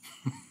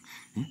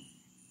 Yeah?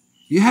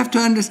 You have to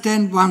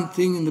understand one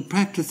thing in the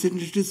practice,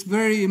 and it is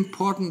very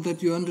important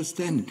that you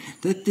understand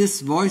it, that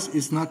this voice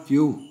is not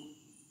you.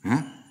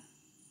 Yeah?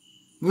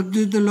 What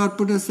did the Lord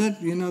Buddha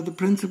said? The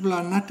principle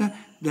anatta,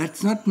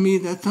 that's not me,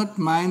 that's not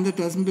mine, that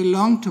doesn't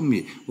belong to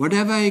me.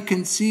 Whatever I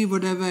can see,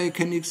 whatever I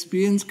can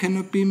experience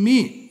cannot be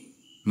me.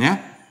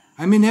 Yeah?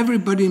 I mean,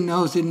 everybody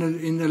knows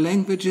in the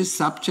language is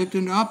subject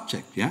and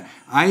object. Yeah?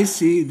 I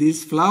see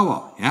this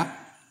flower. Yeah?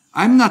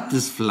 I'm not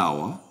this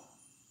flower.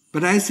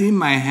 But I see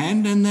my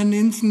hand and then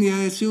instantly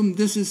I assume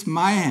this is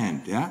my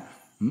hand, yeah?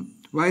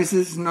 Why is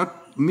this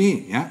not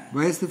me, yeah?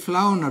 Why is the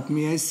flower not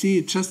me? I see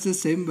it just the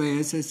same way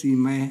as I see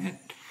my hand.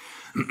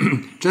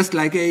 Just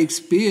like I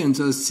experience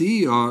or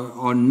see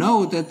or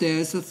know that there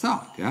is a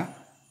thought, yeah?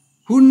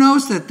 Who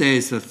knows that there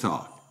is a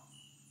thought?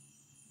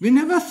 We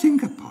never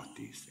think about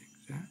these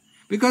things, yeah?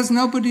 Because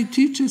nobody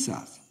teaches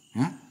us,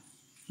 yeah?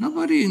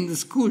 Nobody in the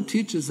school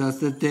teaches us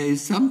that there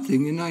is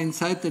something,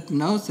 inside that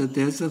knows that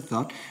there is a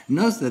thought,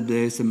 knows that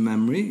there is a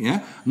memory,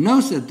 yeah?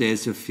 Knows that there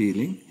is a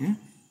feeling, yeah?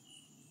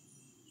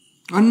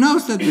 Or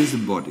knows that there is a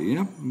body,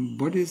 yeah?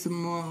 Body is the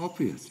more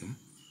obvious,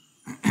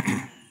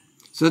 yeah?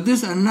 So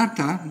this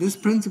anatta, this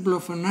principle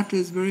of anatta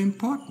is very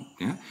important,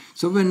 yeah?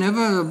 So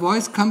whenever a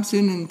voice comes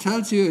in and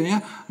tells you,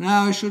 yeah,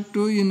 now I should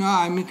do,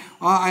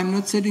 or I'm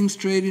not sitting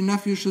straight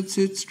enough, you should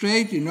sit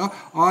straight,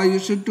 or you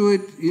should do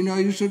it,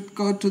 you should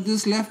go to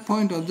this left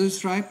point or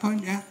this right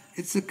point, yeah?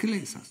 It's the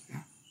kilesas,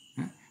 yeah?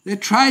 Yeah? They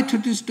try to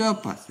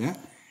disturb us, yeah?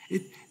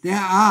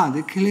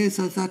 The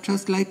kilesas are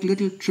just like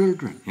little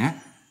children, yeah?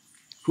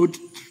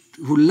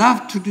 Who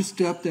love to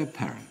disturb their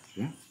parents,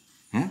 yeah?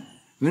 Yeah?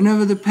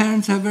 Whenever the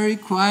parents are very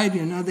quiet,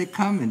 they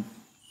come and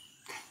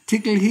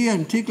tickle here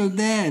and tickle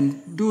there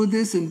and do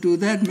this and do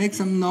that, make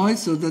some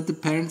noise so that the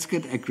parents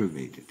get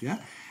aggravated, yeah?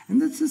 And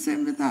that's the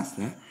same with us,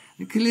 yeah?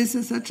 The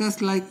kilesas are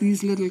just like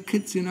these little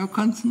kids,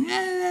 constantly,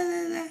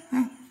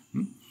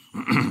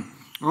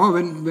 or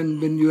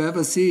when you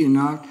ever see,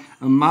 a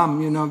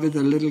mom, with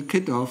a little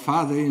kid or a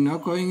father,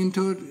 going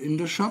in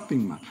the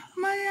shopping mall.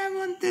 I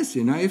want this,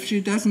 if she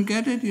doesn't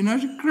get it,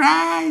 she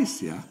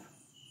cries, yeah?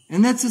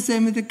 And that's the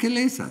same with the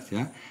kilesas,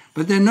 yeah?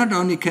 But they not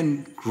only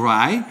can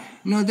cry,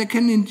 they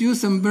can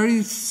induce some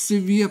very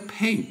severe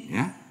pain,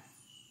 yeah?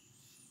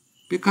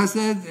 Because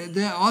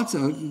they're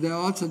also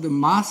the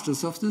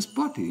masters of this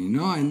body,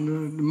 and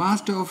the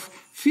master of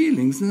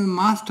feelings, and the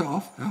master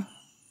of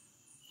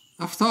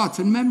thoughts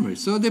and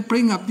memories. So they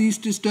bring up these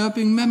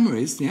disturbing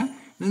memories, yeah?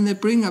 Then they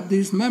bring up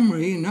this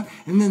memory, and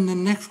then the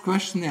next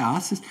question they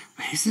ask is,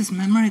 where is this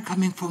memory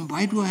coming from?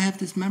 Why do I have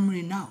this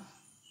memory now?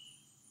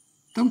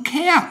 Don't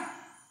care.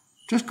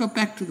 Just go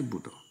back to the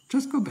Buddha.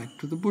 Just go back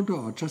to the Buddha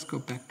or just go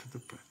back to the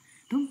breath.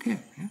 Don't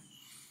care. Yeah?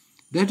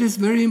 That is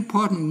very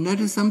important. That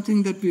is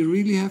something that we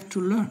really have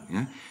to learn.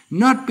 Yeah?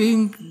 Not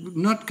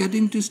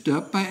getting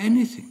disturbed by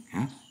anything.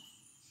 Yeah?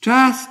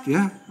 Just,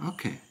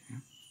 okay. Yeah?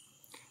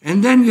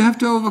 And then you have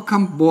to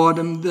overcome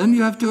boredom. Then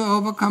you have to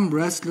overcome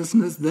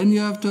restlessness. Then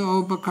you have to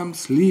overcome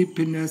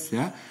sleepiness.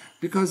 Yeah?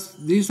 Because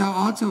these are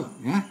also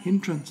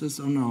hindrances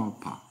on our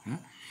path. Yeah?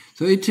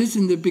 So it is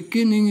in the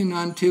beginning,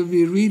 until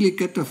we really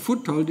get a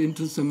foothold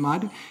into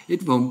samadhi,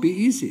 it won't be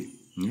easy.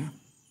 Yeah?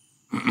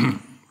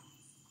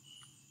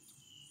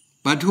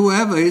 But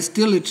whoever is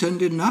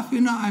diligent enough, he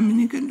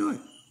can do it.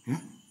 Yeah?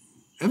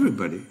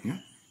 Everybody. Yeah?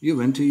 You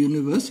went to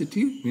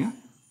university. Yeah?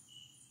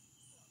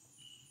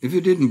 If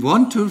you didn't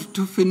want to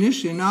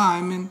finish, you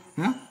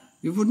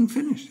wouldn't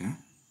finish. Yeah?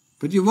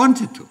 But you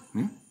wanted to.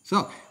 Yeah?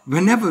 So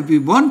whenever we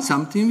want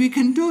something, we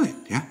can do it.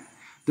 Yeah?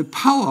 The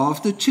power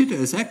of the chitta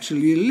is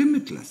actually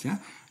limitless, yeah?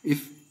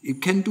 If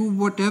it can do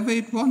whatever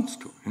it wants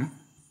to, yeah?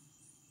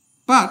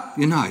 But,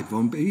 it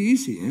won't be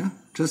easy, yeah?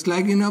 Just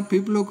like,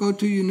 people who go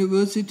to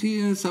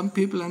university, some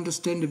people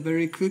understand it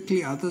very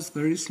quickly, others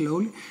very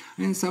slowly,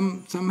 and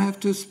some have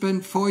to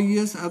spend 4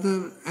 years,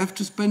 others have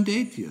to spend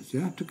 8 years,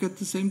 yeah, to get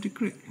the same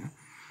degree, yeah?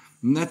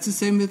 And that's the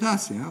same with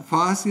us, yeah? For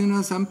us,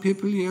 some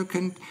people,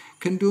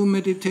 can do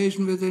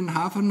meditation within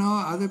half an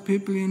hour, other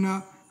people,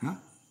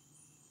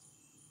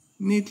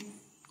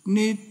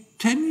 need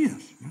 10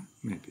 years,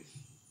 maybe.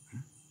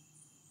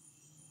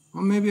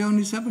 Or maybe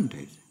only 7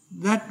 days.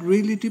 That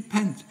really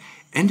depends.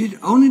 And it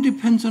only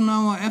depends on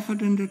our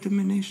effort and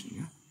determination.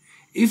 Yeah?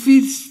 If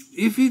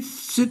we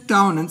sit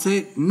down and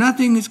say,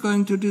 nothing is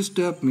going to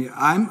disturb me,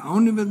 I'm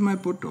only with my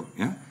Buddha,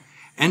 yeah?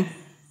 And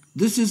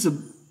this is a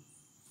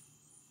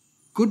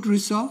good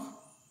resolve,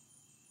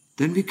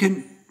 then we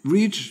can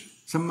reach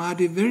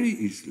samadhi very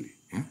easily.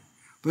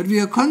 But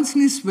we are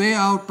constantly swayed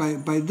out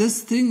by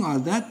this thing or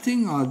that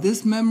thing or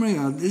this memory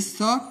or this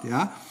thought,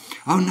 yeah?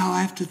 Oh, now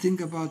I have to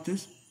think about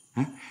this.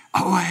 Huh?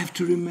 Oh, I have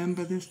to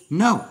remember this.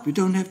 No, we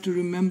don't have to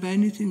remember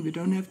anything. We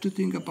don't have to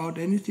think about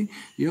anything.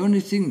 The only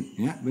thing,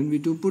 when we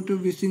do Buddha,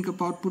 we think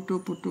about Buddha,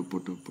 Buddha,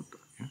 Buddha, Buddha.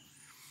 Yeah?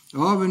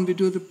 Or when we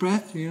do the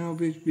breath, we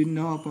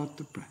know about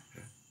the breath.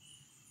 Yeah?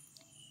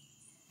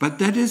 But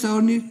that is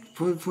only,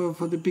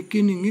 for the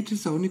beginning, it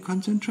is only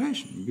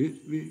concentration.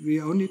 We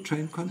only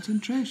train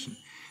concentration.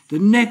 The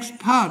next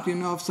part,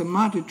 of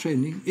samadhi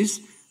training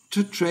is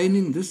to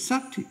training the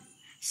sati.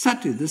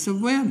 Sati, this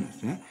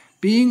awareness, yeah?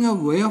 Being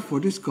aware of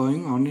what is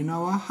going on in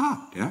our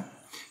heart. Yeah?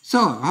 So,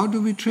 how do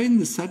we train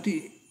the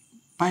sati?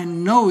 By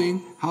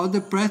knowing how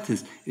the breath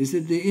is. Is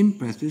it the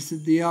in-breath? Is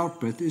it the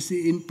out-breath? Is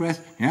the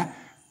in-breath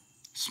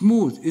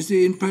smooth? Is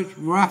the in-breath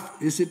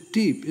rough? Is it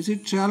deep? Is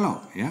it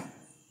shallow? Yeah?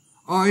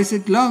 Or is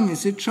it long?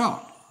 Is it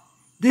short?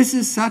 This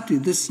is sati,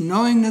 this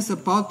knowingness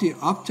about the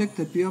object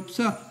that we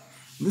observe.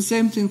 The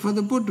same thing for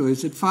the Buddha.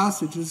 Is it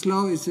fast? Is it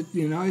slow? Is it,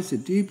 is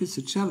it deep? Is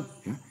it shallow?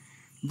 Yeah?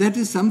 That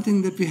is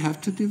something that we have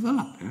to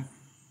develop. Yeah?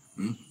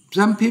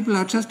 Some people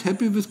are just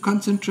happy with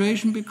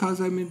concentration because,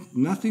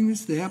 nothing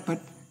is there,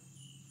 but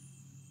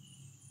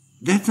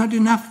that's not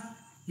enough.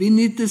 We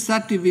need the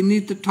sati, we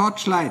need the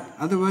torchlight,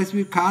 otherwise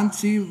we can't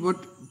see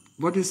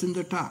what is in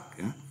the dark.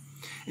 Yeah?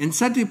 And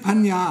sati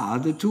panya are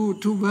the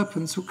two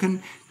weapons who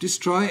can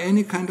destroy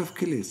any kind of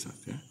kilesa.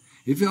 Yeah?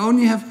 If you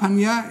only have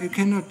panya, you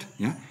cannot.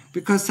 Yeah?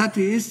 Because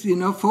sati is,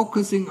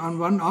 focusing on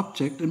one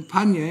object, and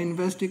panya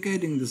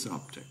investigating this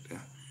object. Yeah?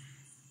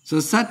 So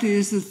sati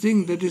is the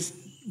thing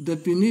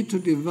that we need to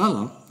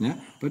develop. Yeah?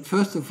 But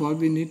first of all,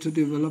 we need to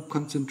develop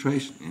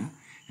concentration. Yeah?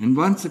 And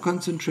once the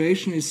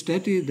concentration is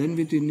steady, then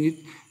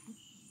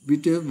we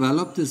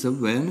develop this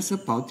awareness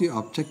about the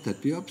object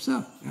that we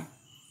observe. Yeah?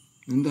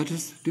 And that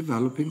is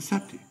developing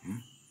sati. Yeah?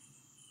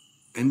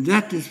 And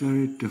that is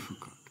very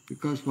difficult,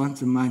 because once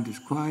the mind is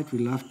quiet, we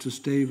love to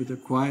stay with the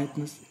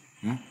quietness.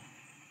 Yeah?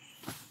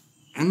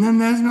 And then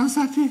there's no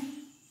sati.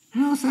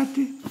 No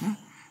sati. Yeah?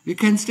 We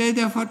can stay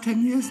there for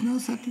 10 years, no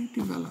sati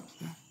develops.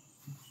 Yeah?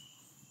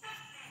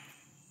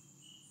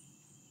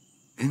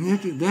 And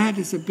that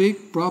is a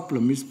big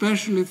problem,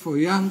 especially for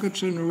younger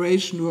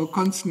generation who are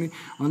constantly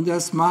on their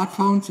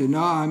smartphones,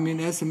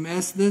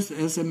 SMS this,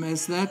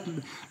 SMS that,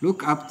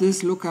 look up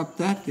this, look up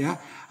that, yeah.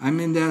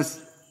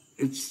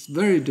 It's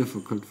very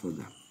difficult for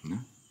them. Yeah?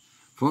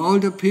 For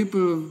older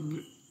people,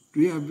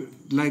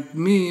 like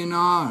me,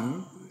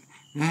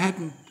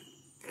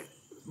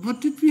 what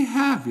did we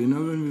have,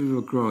 when we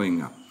were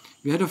growing up?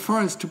 We had a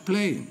forest to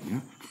play in,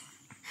 yeah.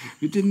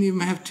 We didn't even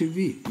have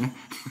TV, yeah?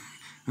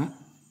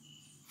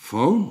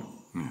 Phone?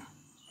 Yeah.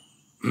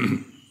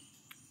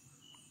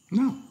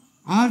 No.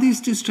 All these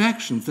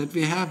distractions that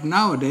we have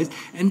nowadays,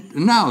 and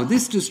now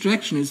this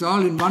distraction is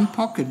all in one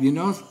pocket,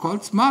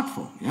 called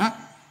smartphone, yeah?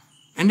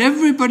 And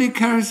everybody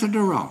carries it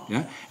around,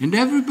 yeah? And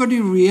everybody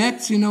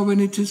reacts, when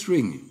it is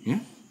ringing,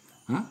 yeah?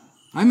 Huh?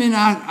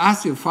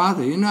 Ask your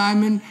father,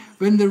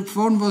 when the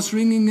phone was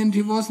ringing and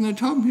he wasn't at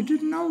home, he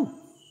didn't know,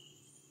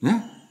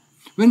 yeah?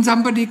 When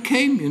somebody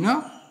came,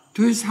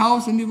 to his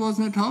house and he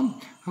wasn't at home,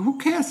 who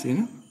cares,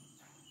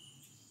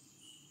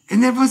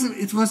 And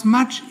it was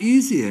much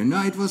easier,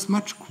 it was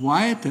much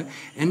quieter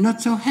and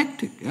not so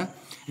hectic. Yeah?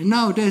 And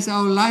nowadays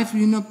our life,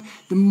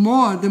 the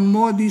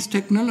more these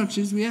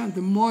technologies we have,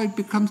 the more it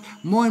becomes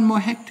more and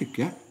more hectic.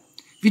 Yeah?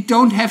 We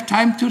don't have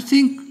time to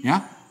think.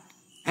 Yeah?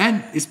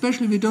 And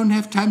especially we don't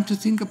have time to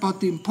think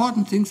about the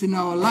important things in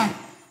our life.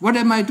 What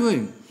am I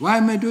doing? Why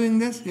am I doing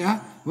this?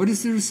 Yeah? What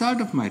is the result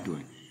of my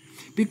doing?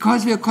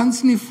 Because we are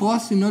constantly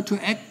forced, to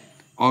act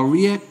or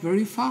react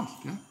very fast.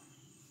 Yeah?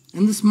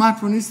 And the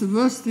smartphone is the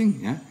worst thing.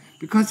 Yeah?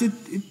 Because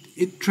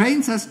it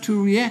trains us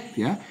to react,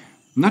 yeah,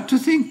 not to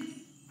think,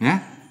 yeah,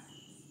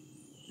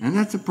 and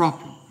that's a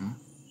problem. Yeah?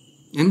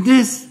 And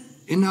this,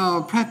 in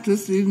our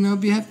practice,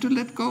 we have to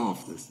let go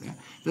of this. Yeah?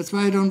 That's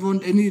why I don't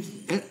want any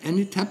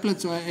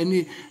tablets or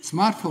any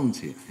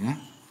smartphones here. Yeah?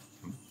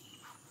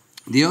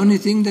 The only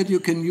thing that you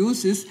can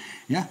use is,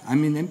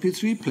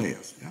 MP3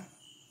 players, yeah,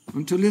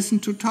 and to listen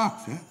to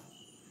talks. Yeah?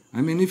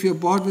 If you're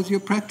bored with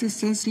your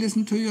practice, just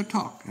listen to your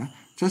talk. Yeah?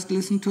 Just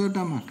listen to a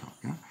Dhammatalk.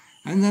 Yeah?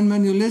 And then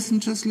when you listen,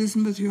 just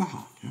listen with your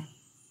heart. Yeah?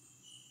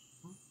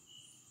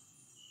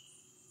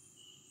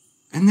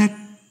 And that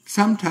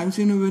sometimes,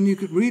 when you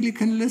really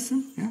can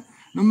listen, yeah,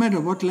 no matter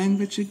what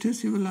language it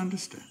is, you will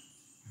understand.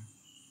 Yeah?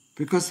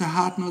 Because the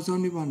heart knows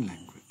only one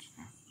language.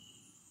 Yeah?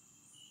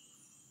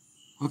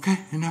 Okay,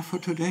 enough for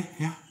today?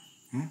 Yeah?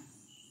 Yeah?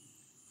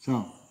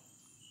 So,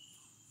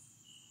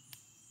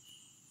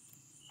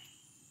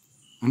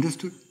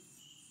 understood?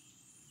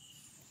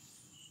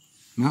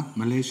 No?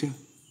 Malaysia?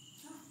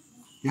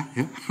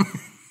 Yeah.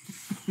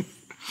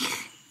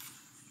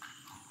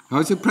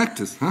 How's your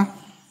practice, huh?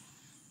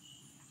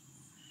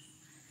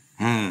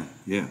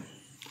 Yeah.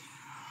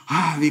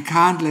 We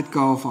can't let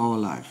go of our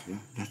life. Yeah,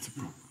 that's the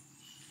problem.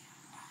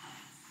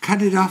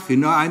 Cut it off.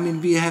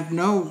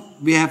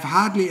 We have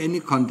hardly any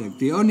contact.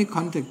 The only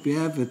contact we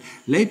have with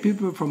lay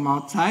people from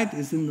outside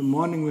is in the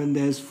morning when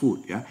there's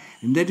food. Yeah,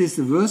 and that is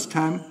the worst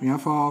time, yeah,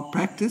 for our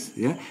practice.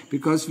 Yeah,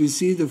 because we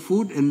see the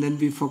food and then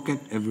we forget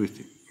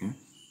everything.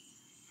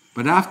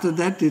 But after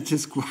that, it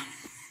is quiet.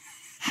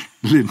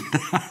 Linda.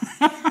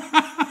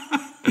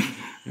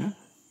 Yeah?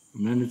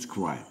 And then it's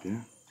quiet.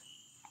 Yeah?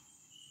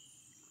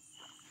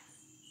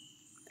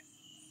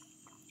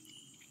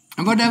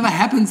 And whatever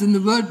happens in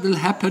the world will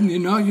happen,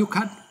 you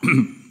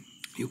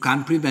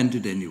can't prevent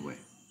it anyway.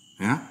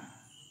 Yeah?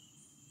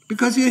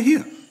 Because you're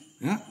here.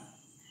 Yeah?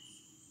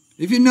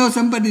 If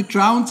somebody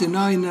drowns, in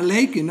a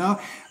lake,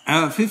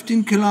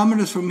 15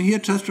 kilometers from here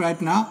just right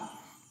now,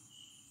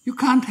 you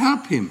can't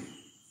help him.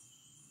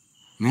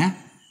 Yeah?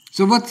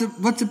 So what's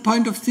the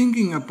point of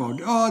thinking about,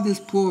 this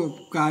poor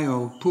guy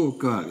or poor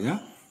girl, yeah?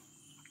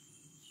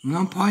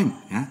 No point,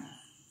 yeah?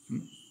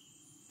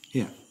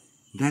 Yeah.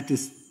 That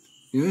is,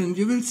 and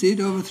you will see it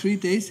over 3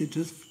 days, it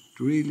is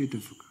really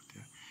difficult,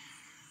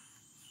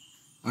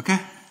 yeah? Okay?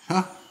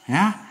 So,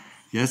 yeah?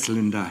 Yes,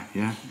 Linda,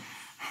 yeah?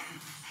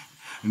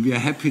 And we are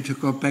happy to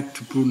go back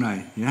to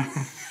Brunei, yeah?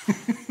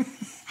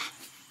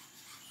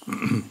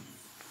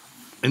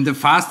 And the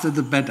faster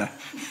the better.